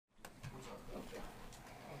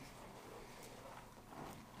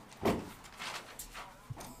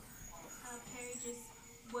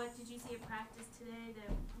practice today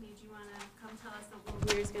that made you want to come tell us that Will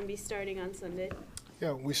Grier is going to be starting on Sunday?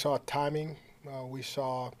 Yeah, we saw timing. We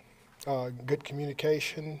saw good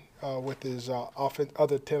communication with his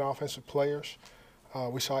other 10 offensive players.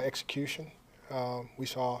 We saw execution. We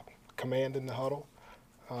saw command in the huddle.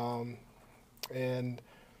 And,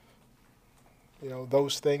 you know,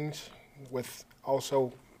 those things with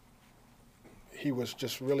also he was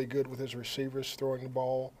just really good with his receivers throwing the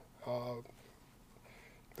ball.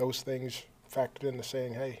 Those things factored into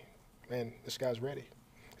saying, hey, man, this guy's ready.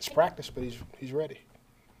 It's practice, but he's ready.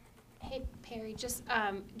 Hey, Perry, just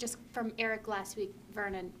from Eric last week,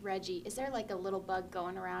 Vernon, Reggie, is there like a little bug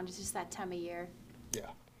going around? It's just that time of year?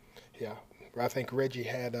 Yeah. I think Reggie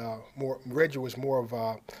had Reggie was more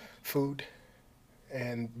of food,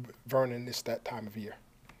 and Vernon is that time of year.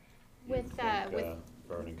 With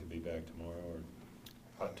Vernon could be back tomorrow,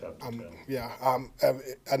 or tough to tell? Yeah,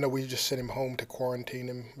 I know we just sent him home to quarantine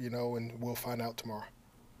him, you know, and we'll find out tomorrow.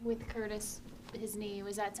 With Curtis, his knee,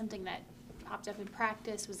 was that something that popped up in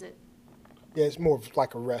practice? Was it? Yeah, it's more of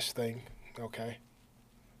like a rest thing, okay.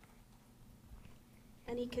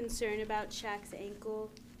 Any concern about Shaq's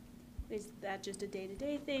ankle? Is that just a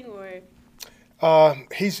day-to-day thing, or?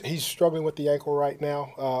 He's struggling with the ankle right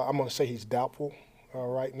now. I'm going to say he's doubtful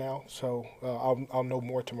right now, so I'll know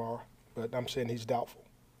more tomorrow. But I'm saying he's doubtful.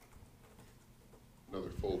 Another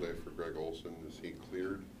full day for Greg Olson. Is he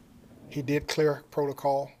cleared? He did clear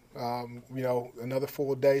protocol. You know, another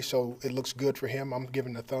full day, so it looks good for him. I'm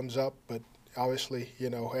giving a thumbs up, but obviously, you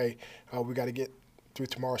know, hey, we got to get through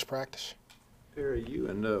tomorrow's practice. Perry, you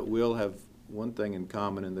and Will have one thing in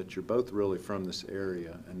common in that you're both really from this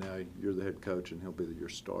area, and now you're the head coach and he'll be your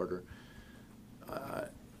starter.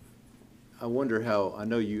 I wonder how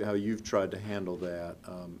you've tried to handle that.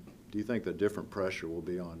 Do you think the different pressure will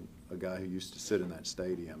be on a guy who used to sit in that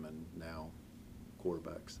stadium and now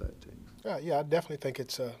quarterbacks that team? Yeah, I definitely think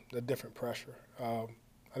it's a different pressure. I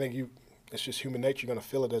think it's just human nature. You're going to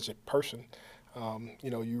feel it as a person. You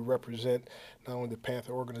know, you represent not only the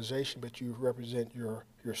Panther organization, but you represent your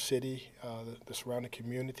city, the surrounding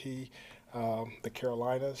community, the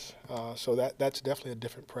Carolinas. So that's definitely a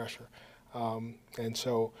different pressure. And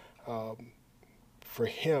so for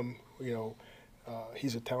him, you know,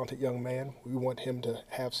 he's a talented young man. We want him to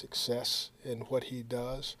have success in what he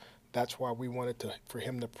does. That's why we wanted for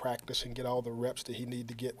him to practice and get all the reps that he needed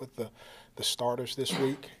to get with the starters this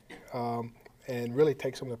week. And really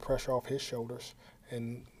take some of the pressure off his shoulders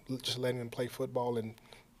and just letting him play football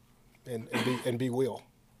and be Will.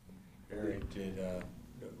 Barry,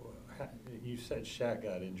 you said Shaq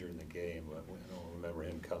got injured in the game. I don't remember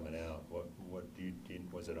him coming out. What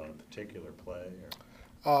was it on a particular play?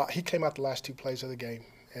 Or? He came out the last two plays of the game,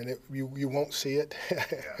 and you won't see it.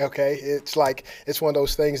 Okay, it's one of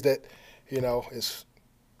those things that, you know,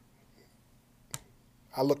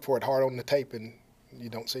 I look for it hard on the tape and you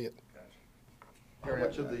don't see it. How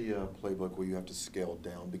much of the playbook will you have to scale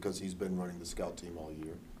down because he's been running the scout team all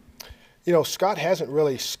year? You know, Scott hasn't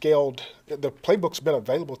really scaled. The playbook's been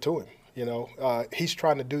available to him. You know, he's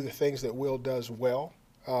trying to do the things that Will does well.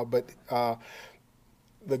 But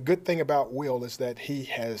the good thing about Will is that he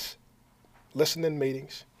has listened in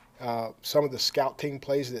meetings. Some of the scout team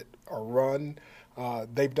plays that are run,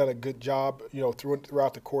 they've done a good job, you know,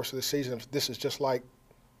 throughout the course of the season. This is just like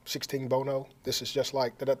 16 Bono. This is just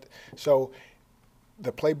like that. So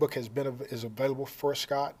the playbook is available for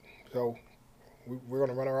Scott, so we're going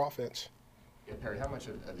to run our offense. Yeah, Perry, how much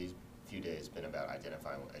of these few days been about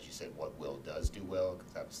identifying, as you said, what Will does do well?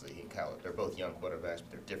 Because obviously he and Kyle, they're both young quarterbacks, but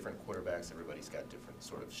they're different quarterbacks. Everybody's got different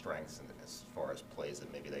sort of strengths, and as far as plays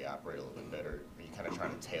that maybe they operate a little bit better. Are you kind of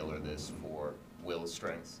trying to tailor this for Will's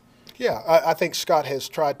strengths? Yeah, I think Scott has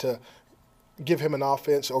tried to give him an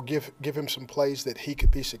offense or give him some plays that he could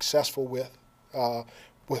be successful with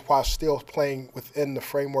while still playing within the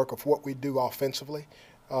framework of what we do offensively.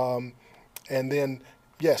 And then,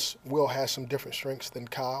 yes, Will has some different strengths than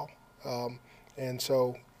Kyle. And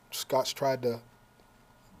so Scott's tried to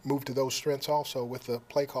move to those strengths also with the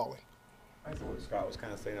play calling. I think what Scott was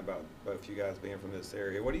kind of saying about both you guys being from this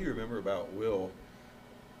area. What do you remember about Will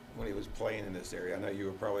when he was playing in this area? I know you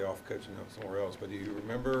were probably off coaching somewhere else, but do you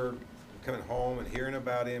remember coming home and hearing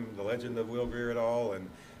about him, the legend of Will Grier at all, and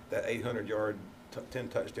that 800-yard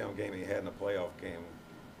 10-touchdown game he had in a playoff game?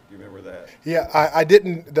 Do you remember that? Yeah, I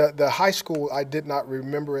didn't. The high school I did not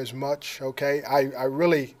remember as much. Okay, I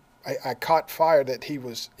really caught fire that he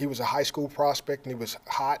was a high school prospect and he was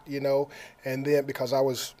hot, you know, and then because I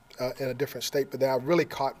was in a different state. But then I really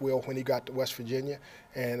caught Will when he got to West Virginia,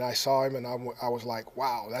 and I saw him, and I was like,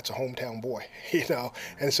 wow, that's a hometown boy, you know.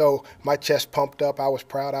 And so my chest pumped up. I was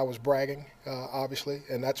proud. I was bragging, obviously,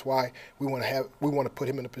 and that's why we want to put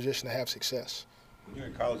him in a position to have success. When you were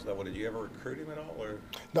in college level, did you ever recruit him at all, or?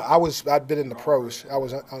 No, I'd been in the pros. I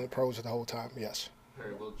was on the pros the whole time. Yes.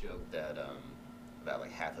 Perry will joke that about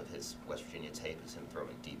like half of his West Virginia tape is him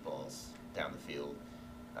throwing deep balls down the field,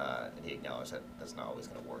 and he acknowledged that that's not always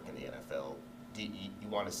going to work in the NFL. Do you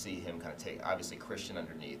want to see him kind of take, obviously Christian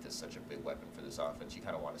underneath is such a big weapon for this offense. You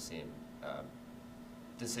kind of want to see him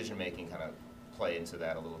decision-making kind of play into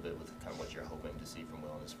that a little bit with kind of what you're hoping to see from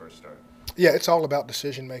Will in his first start. Yeah, it's all about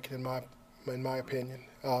decision-making in my opinion.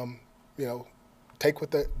 You know, take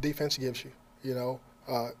what the defense gives you, you know.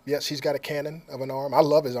 Yes, he's got a cannon of an arm. I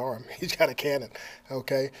love his arm. He's got a cannon,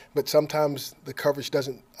 okay? But sometimes the coverage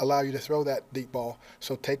doesn't allow you to throw that deep ball.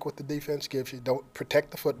 So take what the defense gives you. Don't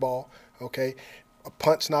protect the football, okay? A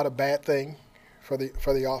punt's not a bad thing for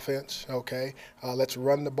the offense, okay? Let's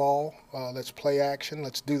run the ball. Let's play action.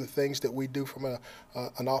 Let's do the things that we do from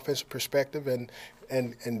an offensive perspective and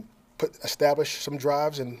establish some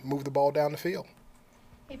drives and move the ball down the field.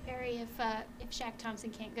 Hey Perry, if Shaq Thompson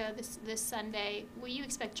can't go this Sunday, will you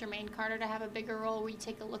expect Jermaine Carter to have a bigger role? Will you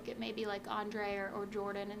take a look at maybe like Andre or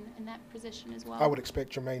Jordan in that position as well? I would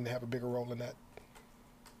expect Jermaine to have a bigger role in that.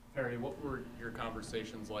 Perry, what were your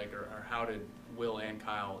conversations like, or how did Will and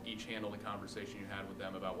Kyle each handle the conversation you had with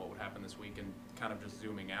them about what would happen this week, and kind of just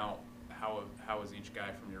zooming out, how has each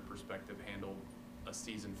guy from your perspective handled a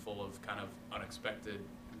season full of kind of unexpected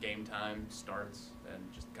game time starts and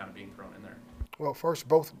just kind of being thrown in there? Well, first,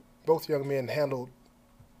 both young men handled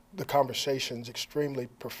the conversations extremely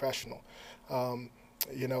professional.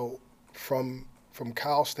 You know, from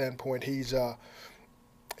Kyle's standpoint, he's a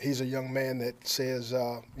young man that says,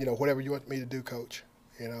 you know, whatever you want me to do, Coach.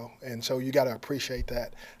 You know, and so you got to appreciate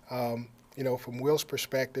that. You know, from Will's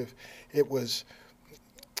perspective, it was,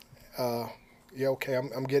 yeah, okay,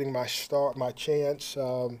 I'm getting my chance.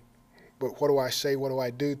 But what do I say? What do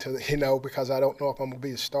I do to, you know, because I don't know if I'm going to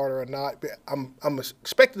be the starter or not. I'm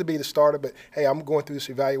expected to be the starter, but, hey, I'm going through this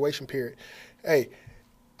evaluation period. Hey,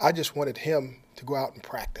 I just wanted him to go out and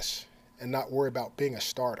practice and not worry about being a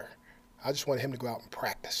starter. I just wanted him to go out and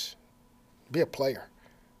practice, be a player.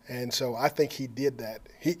 And so I think he did that.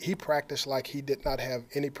 He practiced like he did not have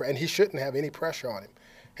any and he shouldn't have any pressure on him,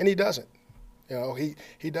 and he doesn't. You know, he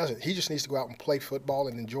doesn't. He just needs to go out and play football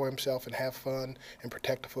and enjoy himself and have fun and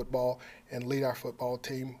protect the football and lead our football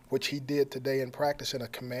team, which he did today in practice in a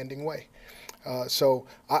commanding way. So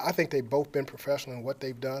I think they've both been professional in what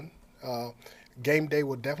they've done. Game day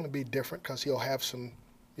will definitely be different because he'll have some,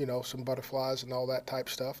 you know, some butterflies and all that type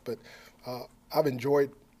stuff. But I've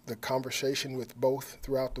enjoyed the conversation with both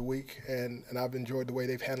throughout the week, and I've enjoyed the way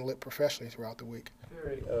they've handled it professionally throughout the week.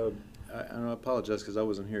 I apologize because I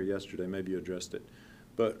wasn't here yesterday. Maybe you addressed it.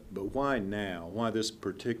 But why now? Why this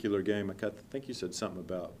particular game? I think you said something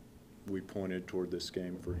about we pointed toward this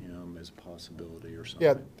game for him as a possibility or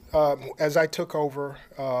something. Yeah, as I took over,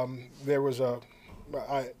 I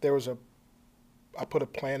put a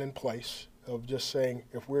plan in place of just saying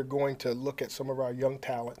if we're going to look at some of our young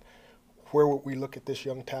talent, where would we look at this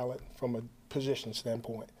young talent from a position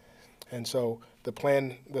standpoint? And so the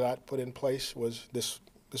plan that I put in place was this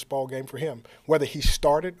ball game for him. Whether he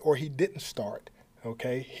started or he didn't start,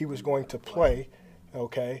 okay, he was going to play,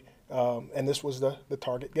 okay, and this was the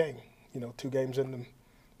target game. You know, 2 games into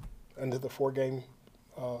the 4-game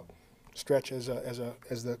stretch as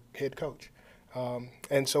the head coach,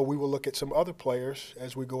 and so we will look at some other players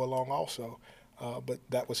as we go along also, but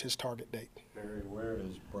that was his target date. Barry, where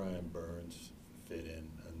does Brian Burns fit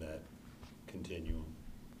in that continuum?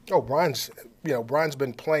 Oh, Brian's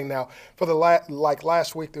been playing now for the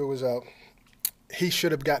last week. There was he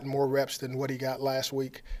should have gotten more reps than what he got last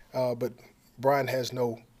week, but Brian has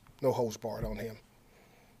no holds barred on him.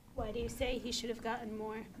 Why do you say he should have gotten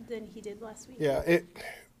more than he did last week? Yeah,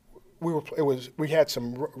 we had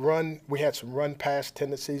some run pass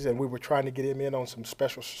tendencies, and we were trying to get him in on some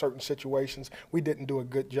certain situations. We didn't do a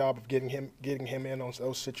good job of getting him in on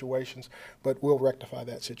those situations, but we'll rectify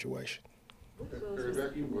that situation. Perry,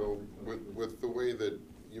 back to Will, with the way that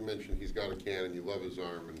you mentioned he's got a cannon, you love his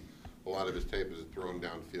arm, and a lot of his tape is thrown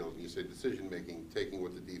downfield, and you say decision-making, taking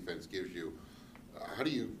what the defense gives you. How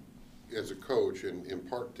do you, as a coach, and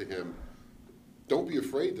impart to him, don't be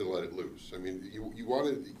afraid to let it loose? I mean,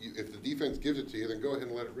 if the defense gives it to you, then go ahead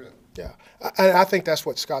and let it rip. Yeah, I think that's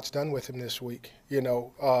what Scott's done with him this week. You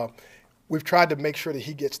know, we've tried to make sure that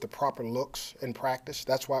he gets the proper looks in practice.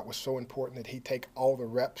 That's why it was so important that he take all the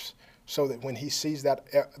reps so that when he sees that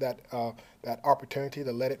opportunity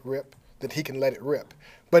to let it rip, that he can let it rip.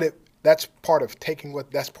 But that's part of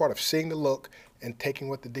seeing the look and taking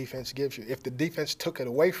what the defense gives you. If the defense took it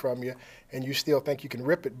away from you and you still think you can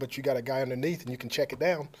rip it, but you got a guy underneath and you can check it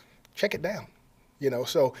down, check it down.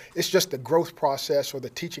 So it's just the growth process or the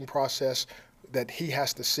teaching process that he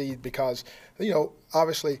has to see, because,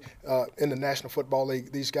 obviously in the National Football League,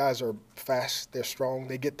 these guys are fast, they're strong,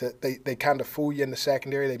 they kind of fool you in the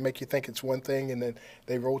secondary, they make you think it's one thing and then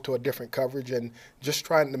they roll to a different coverage, and just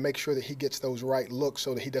trying to make sure that he gets those right looks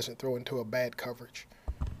so that he doesn't throw into a bad coverage.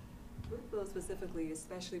 With Will specifically,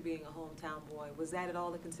 especially being a hometown boy, was that at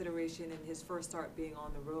all a consideration in his first start being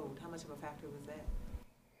on the road? How much of a factor was that?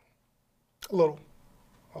 A little.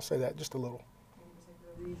 I'll say that, just a little.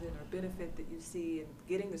 Reason or benefit that you see in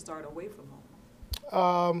getting the start away from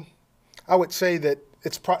home? I would say that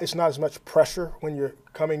it's not as much pressure when you're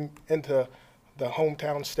coming into the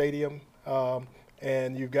hometown stadium,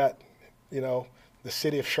 and you've got the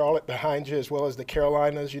city of Charlotte behind you as well as the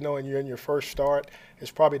Carolinas, and you're in your first start.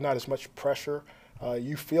 It's probably not as much pressure.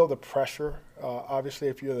 You feel the pressure, obviously,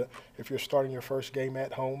 if you're starting your first game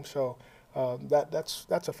at home. So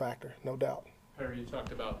that's a factor, no doubt. Perry, you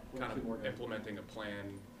talked about kind of implementing a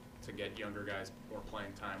plan to get younger guys more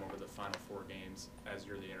playing time over the final 4 games as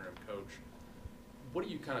you're the interim coach. What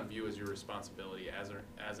do you kind of view as your responsibility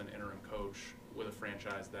as an interim coach with a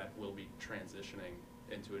franchise that will be transitioning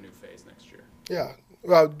into a new phase next year? Yeah,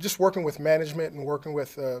 well, just working with management and working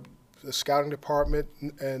with the scouting department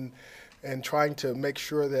and trying to make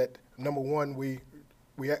sure that, number one, we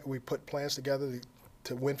put plans together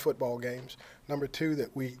to win football games. Number 2,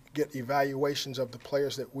 that we get evaluations of the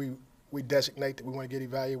players that we designate that we want to get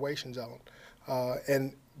evaluations on.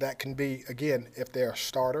 And that can be, again, if they're a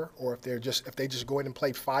starter or if they just go in and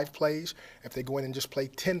play 5 plays, if they go in and just play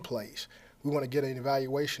 10 plays. We want to get an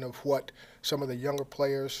evaluation of what some of the younger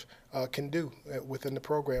players can do within the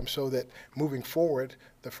program, so that moving forward,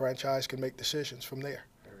 the franchise can make decisions from there.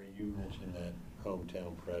 Perry, you mentioned that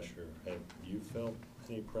hometown pressure. Have you felt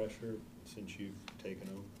any pressure since you've taken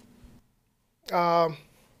over?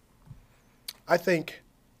 I think,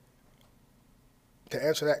 to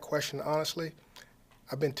answer that question honestly,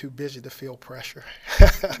 I've been too busy to feel pressure.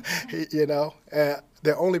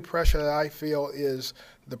 The only pressure that I feel is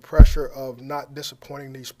the pressure of not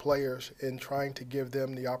disappointing these players in trying to give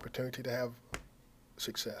them the opportunity to have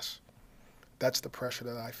success. That's the pressure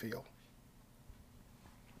that I feel.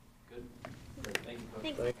 Good. Thank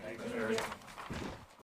you.